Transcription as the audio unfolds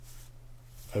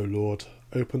O Lord,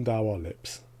 open thou our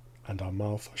lips, and our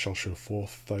mouth shall show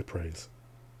forth thy praise.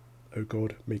 O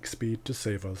God, make speed to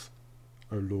save us.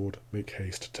 O Lord, make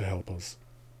haste to help us.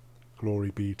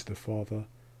 Glory be to the Father,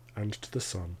 and to the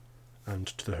Son, and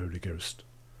to the Holy Ghost,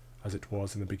 as it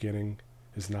was in the beginning,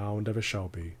 is now, and ever shall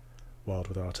be, world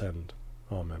without end.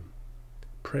 Amen.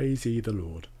 Praise ye the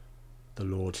Lord. The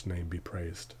Lord's name be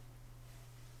praised.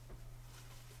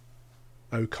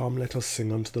 O come, let us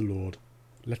sing unto the Lord.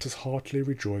 Let us heartily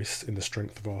rejoice in the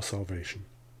strength of our salvation.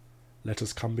 Let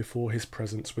us come before his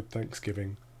presence with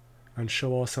thanksgiving, and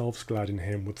show ourselves glad in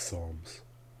him with psalms.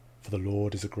 For the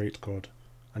Lord is a great God,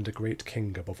 and a great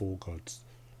King above all gods.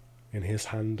 In his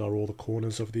hand are all the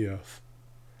corners of the earth,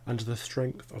 and the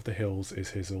strength of the hills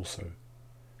is his also.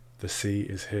 The sea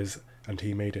is his, and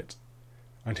he made it,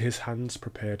 and his hands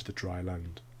prepared the dry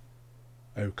land.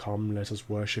 O come, let us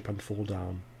worship and fall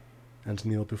down, and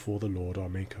kneel before the Lord our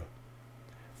Maker.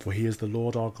 For he is the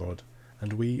Lord our God,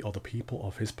 and we are the people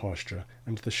of his pasture,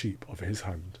 and the sheep of his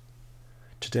hand.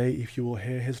 Today, if you will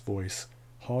hear his voice,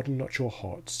 harden not your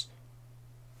hearts,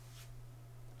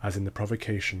 as in the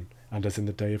provocation, and as in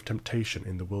the day of temptation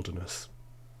in the wilderness,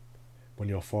 when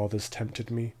your fathers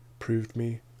tempted me, proved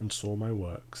me, and saw my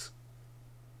works.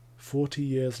 40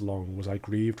 years long was I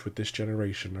grieved with this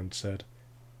generation, and said,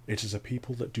 It is a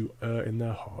people that do err in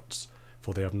their hearts,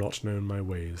 for they have not known my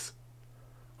ways.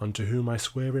 Unto whom I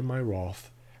swear in my wrath,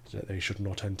 that they should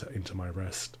not enter into my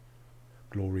rest.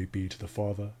 Glory be to the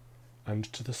Father, and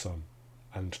to the Son,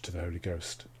 and to the Holy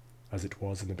Ghost, as it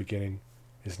was in the beginning,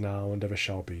 is now, and ever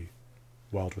shall be,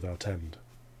 world without end.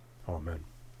 Amen.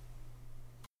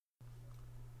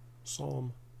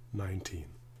 Psalm 19.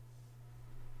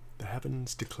 The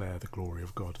heavens declare the glory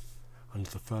of God, and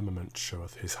the firmament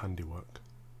showeth his handiwork.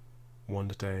 One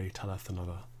day telleth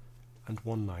another, and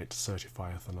one night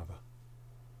certifieth another.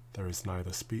 There is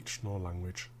neither speech nor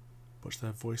language, but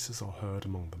their voices are heard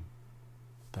among them.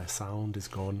 Their sound is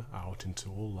gone out into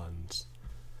all lands,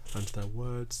 and their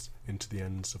words into the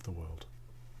ends of the world.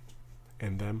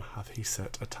 In them hath he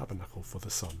set a tabernacle for the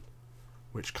sun,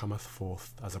 which cometh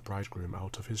forth as a bridegroom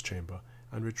out of his chamber,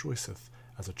 and rejoiceth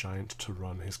as a giant to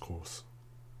run his course.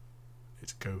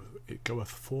 It goeth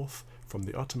forth from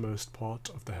the uttermost part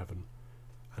of the heaven,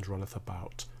 and runneth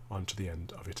about unto the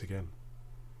end of it again.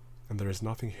 And there is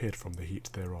nothing hid from the heat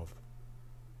thereof.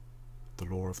 The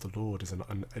law of the Lord is an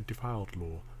undefiled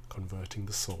law, converting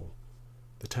the soul.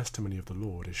 The testimony of the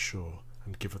Lord is sure,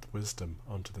 and giveth wisdom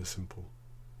unto the simple.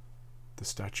 The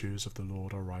statutes of the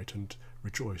Lord are right, and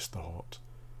rejoice the heart.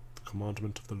 The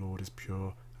commandment of the Lord is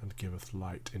pure, and giveth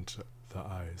light into the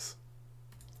eyes.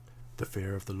 The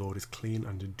fear of the Lord is clean,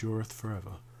 and endureth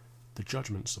forever. The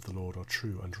judgments of the Lord are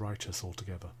true and righteous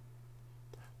altogether.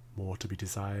 More to be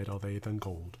desired are they than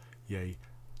gold, yea,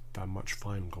 than much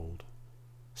fine gold.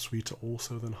 Sweeter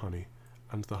also than honey,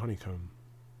 and the honeycomb.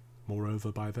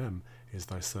 Moreover, by them is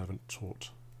thy servant taught,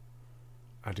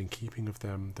 and in keeping of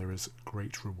them there is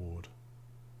great reward.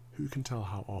 Who can tell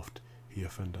how oft he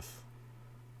offendeth?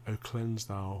 O cleanse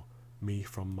thou me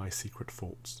from my secret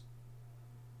faults.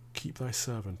 Keep thy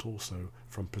servant also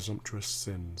from presumptuous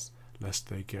sins, lest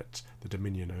they get the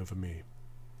dominion over me.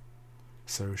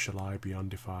 So shall I be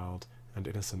undefiled and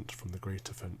innocent from the great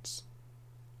offence.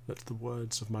 Let the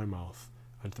words of my mouth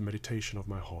and the meditation of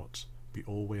my heart be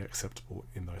always acceptable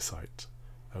in thy sight,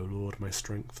 O Lord, my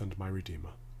strength and my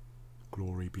Redeemer.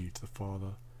 Glory be to the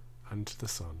Father, and to the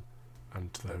Son,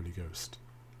 and to the Holy Ghost,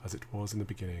 as it was in the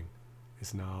beginning,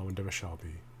 is now, and ever shall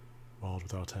be, world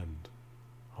without end.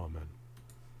 Amen.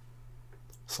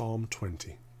 Psalm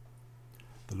 20.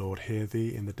 The Lord hear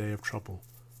thee in the day of trouble.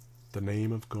 The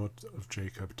name of God of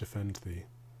Jacob defend thee.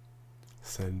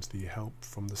 Send thee help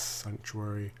from the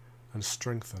sanctuary, and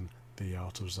strengthen thee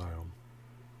out of Zion.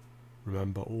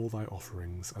 Remember all thy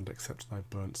offerings, and accept thy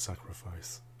burnt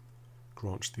sacrifice.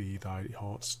 Grant thee thy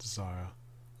heart's desire,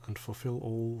 and fulfill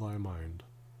all thy mind.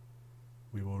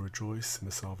 We will rejoice in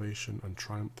the salvation, and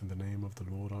triumph in the name of the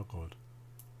Lord our God.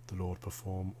 The Lord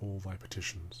perform all thy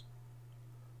petitions.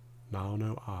 Now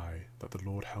know I that the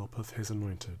Lord helpeth his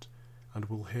anointed, and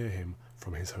will hear him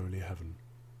from his holy heaven,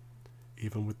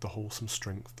 even with the wholesome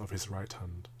strength of his right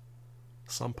hand.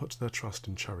 Some put their trust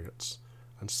in chariots,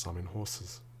 and some in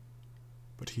horses.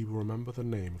 But he will remember the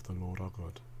name of the Lord our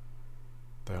God.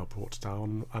 They are brought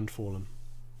down and fallen,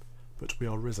 but we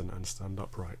are risen and stand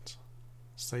upright.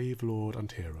 Save, Lord,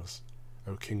 and hear us,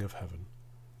 O King of heaven,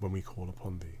 when we call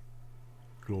upon thee.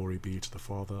 Glory be to the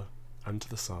Father, and to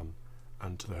the Son,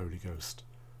 and to the Holy Ghost,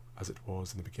 as it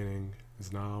was in the beginning,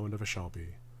 is now, and ever shall be,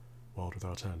 world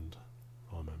without end.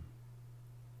 Amen.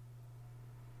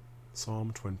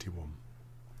 Psalm 21.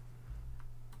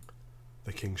 The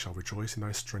The king shall rejoice in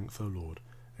thy strength, O Lord.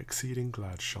 Exceeding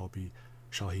glad shall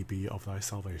he be of thy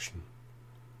salvation.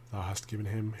 Thou hast given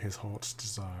him his heart's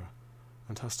desire,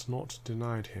 and hast not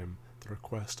denied him the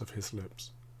request of his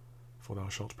lips. For thou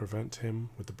shalt prevent him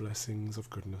with the blessings of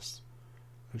goodness,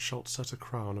 and shalt set a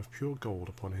crown of pure gold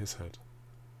upon his head.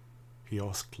 He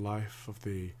asked life of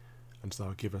thee, and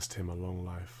thou givest him a long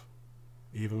life,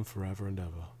 even forever and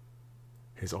ever.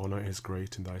 His honour is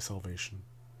great in thy salvation.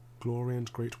 Glory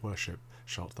and great worship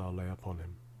shalt thou lay upon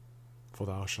him. For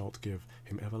thou shalt give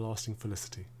him everlasting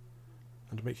felicity,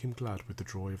 and make him glad with the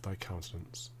joy of thy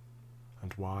countenance.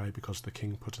 And why? Because the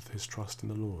king putteth his trust in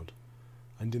the Lord,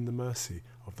 and in the mercy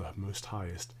of the Most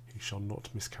Highest he shall not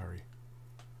miscarry.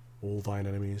 All thine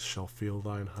enemies shall feel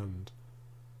thine hand.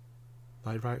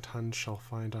 Thy right hand shall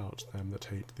find out them that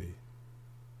hate thee.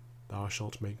 Thou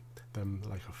shalt make them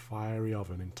like a fiery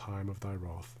oven in time of thy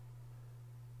wrath.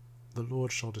 The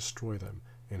Lord shall destroy them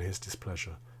in his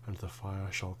displeasure, and the fire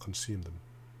shall consume them.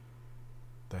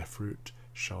 Their fruit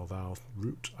shall thou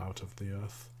root out of the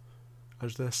earth,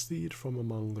 and their seed from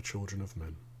among the children of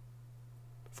men.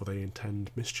 For they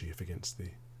intend mischief against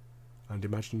thee, and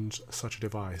imagined such a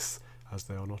device as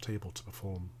they are not able to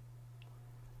perform.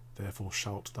 Therefore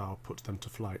shalt thou put them to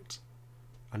flight,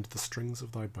 and the strings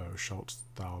of thy bow shalt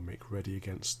thou make ready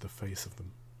against the face of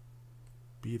them.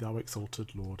 Be thou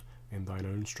exalted, Lord, in thine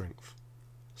own strength,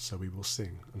 so we will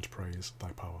sing and praise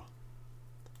thy power.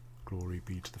 Glory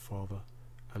be to the Father,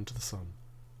 and to the Son,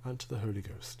 and to the Holy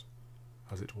Ghost,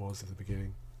 as it was in the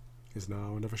beginning, is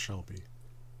now, and ever shall be,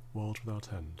 world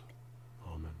without end.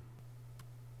 Amen.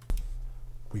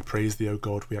 We praise thee, O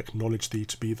God, we acknowledge thee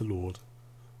to be the Lord.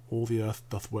 All the earth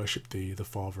doth worship thee, the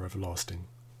Father everlasting.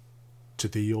 To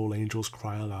thee all angels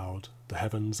cry aloud, the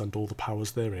heavens and all the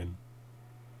powers therein.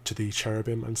 To thee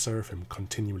cherubim and seraphim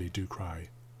continually do cry,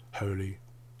 Holy,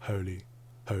 holy,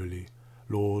 holy,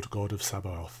 Lord God of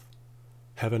Sabaoth.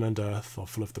 Heaven and earth are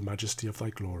full of the majesty of thy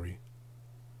glory.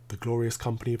 The glorious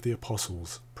company of the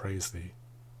apostles praise thee.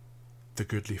 The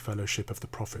goodly fellowship of the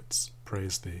prophets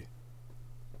praise thee.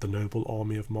 The noble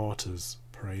army of martyrs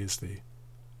praise thee.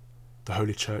 The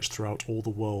holy church throughout all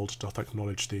the world doth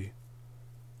acknowledge thee,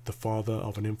 the Father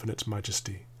of an infinite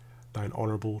majesty, thine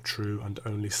honourable, true, and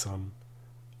only Son,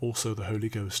 also the Holy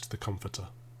Ghost, the Comforter.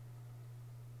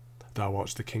 Thou art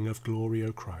the King of glory,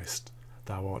 O Christ,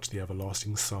 thou art the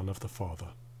everlasting Son of the Father.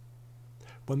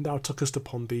 When thou tookest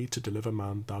upon thee to deliver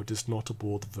man, thou didst not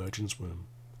abhor the Virgin's womb.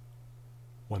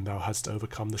 When thou hadst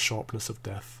overcome the sharpness of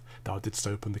death, thou didst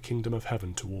open the kingdom of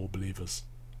heaven to all believers.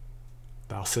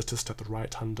 Thou sittest at the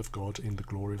right hand of God in the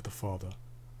glory of the Father.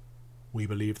 We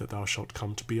believe that thou shalt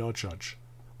come to be our judge.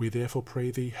 We therefore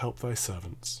pray thee, help thy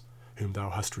servants, whom thou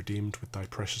hast redeemed with thy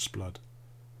precious blood.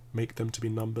 Make them to be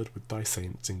numbered with thy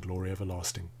saints in glory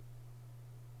everlasting.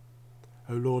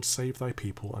 O Lord, save thy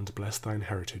people and bless thine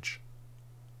heritage.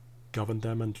 Govern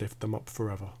them and lift them up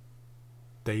forever.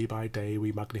 Day by day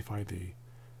we magnify thee,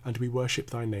 and we worship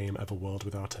thy name ever world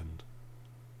without end.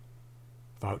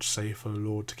 Vouchsafe, O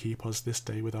Lord, to keep us this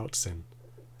day without sin.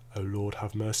 O Lord,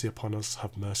 have mercy upon us,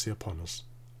 have mercy upon us.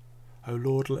 O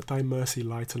Lord, let thy mercy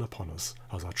lighten upon us,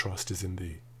 as our trust is in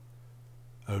thee.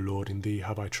 O Lord, in thee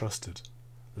have I trusted,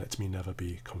 let me never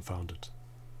be confounded.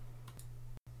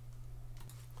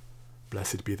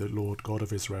 Blessed be the Lord God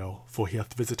of Israel, for he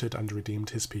hath visited and redeemed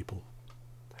his people,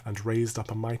 and raised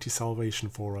up a mighty salvation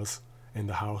for us in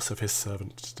the house of his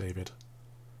servant David,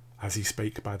 as he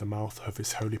spake by the mouth of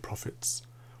his holy prophets,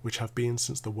 which have been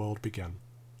since the world began,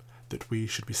 that we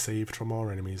should be saved from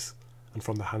our enemies, and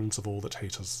from the hands of all that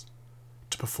hate us,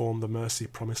 to perform the mercy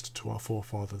promised to our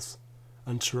forefathers,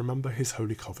 and to remember his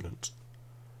holy covenant,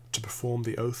 to perform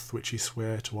the oath which he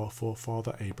sware to our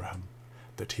forefather Abraham,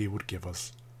 that he would give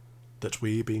us, that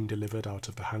we, being delivered out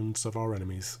of the hands of our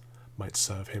enemies, might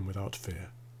serve him without fear,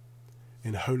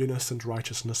 in holiness and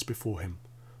righteousness before him,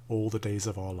 all the days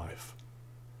of our life.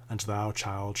 And thou,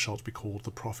 child, shalt be called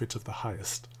the prophet of the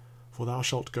highest, for thou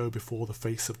shalt go before the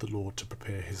face of the Lord to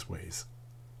prepare his ways,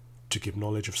 to give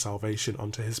knowledge of salvation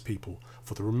unto his people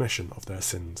for the remission of their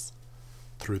sins,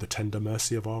 through the tender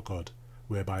mercy of our God,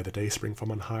 whereby the dayspring from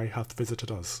on high hath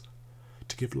visited us,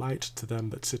 to give light to them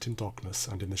that sit in darkness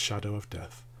and in the shadow of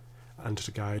death, and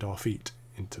to guide our feet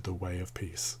into the way of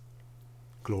peace.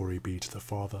 Glory be to the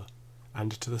Father,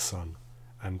 and to the Son,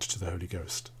 and to the Holy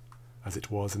Ghost, as it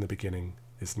was in the beginning,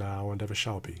 is now, and ever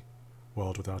shall be,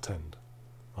 world without end.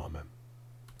 Amen.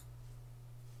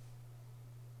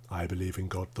 I believe in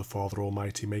God the Father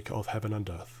Almighty, maker of heaven and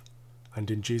earth,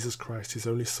 and in Jesus Christ his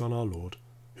only Son our Lord,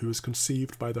 who was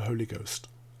conceived by the Holy Ghost,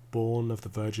 born of the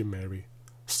Virgin Mary,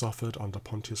 suffered under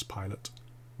Pontius Pilate,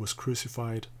 was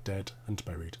crucified, dead, and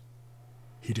buried.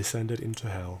 he descended into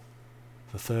hell.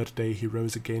 The third day he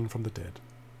rose again from the dead.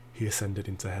 He ascended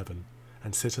into heaven,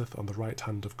 and sitteth on the right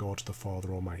hand of God the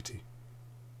Father Almighty.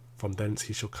 From thence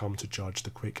he shall come to judge the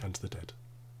quick and the dead.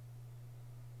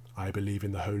 I believe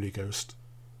in the Holy Ghost,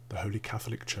 the Holy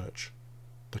Catholic Church,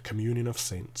 the communion of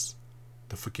saints,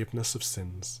 the forgiveness of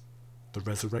sins, the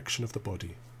resurrection of the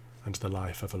body, and the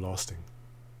life everlasting.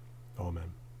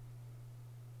 Amen.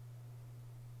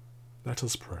 Let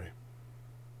us pray.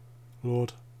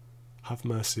 Lord, have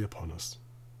mercy upon us.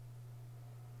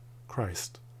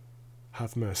 Christ,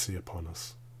 have mercy upon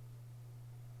us.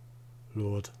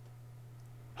 Lord,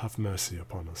 have mercy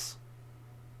upon us.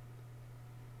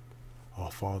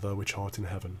 Our Father, which art in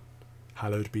heaven,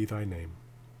 hallowed be thy name.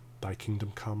 Thy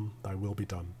kingdom come, thy will be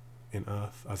done, in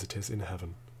earth as it is in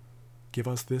heaven. Give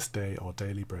us this day our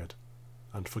daily bread,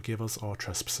 and forgive us our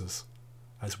trespasses,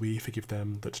 as we forgive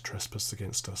them that trespass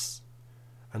against us.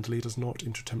 And lead us not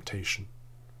into temptation,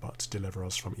 but deliver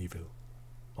us from evil.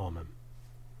 Amen.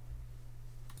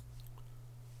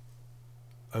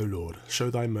 O Lord, show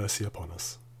thy mercy upon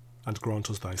us, and grant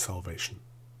us thy salvation.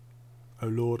 O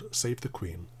Lord, save the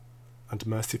Queen, and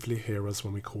mercifully hear us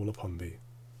when we call upon thee.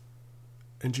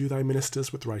 Endue thy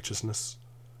ministers with righteousness,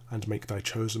 and make thy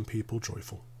chosen people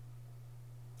joyful.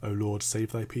 O Lord,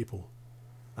 save thy people,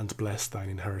 and bless thine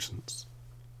inheritance.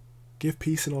 Give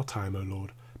peace in our time, O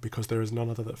Lord, because there is none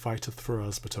other that fighteth for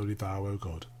us but only thou, O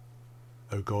God.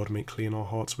 O God, make clean our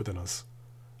hearts within us,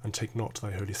 and take not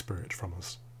thy Holy Spirit from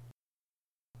us.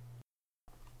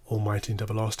 Almighty and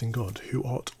everlasting God, who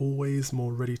art always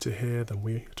more ready to hear than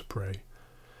we to pray,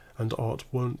 and art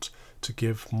wont to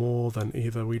give more than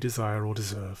either we desire or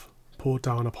deserve, pour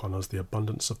down upon us the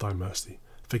abundance of thy mercy,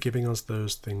 forgiving us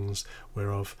those things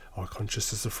whereof our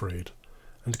conscience is afraid,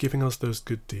 and giving us those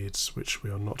good deeds which we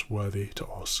are not worthy to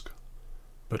ask,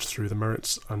 but through the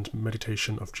merits and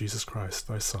meditation of Jesus Christ,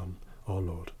 thy Son, our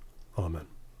Lord. Amen.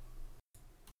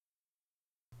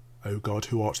 O God,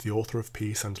 who art the author of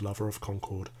peace and lover of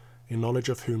concord, in knowledge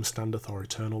of whom standeth our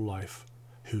eternal life,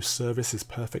 whose service is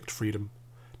perfect freedom,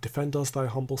 defend us thy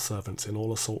humble servants in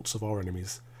all assaults of our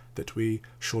enemies, that we,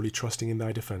 surely trusting in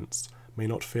thy defence, may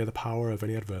not fear the power of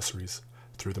any adversaries,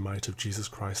 through the might of Jesus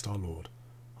Christ our Lord.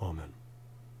 Amen.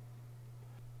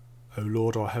 O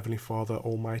Lord, our heavenly Father,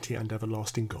 almighty and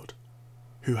everlasting God,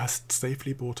 who hast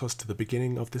safely brought us to the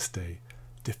beginning of this day,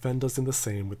 defend us in the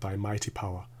same with thy mighty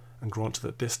power, and grant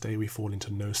that this day we fall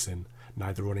into no sin,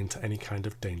 neither run into any kind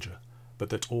of danger, but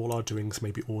that all our doings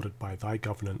may be ordered by thy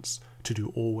governance, to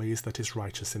do always that is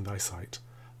righteous in thy sight,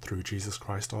 through Jesus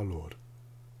Christ our Lord.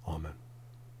 Amen.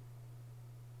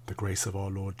 The grace of our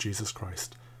Lord Jesus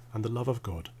Christ, and the love of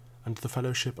God, and the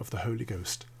fellowship of the Holy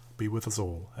Ghost, be with us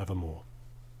all evermore.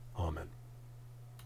 Amen.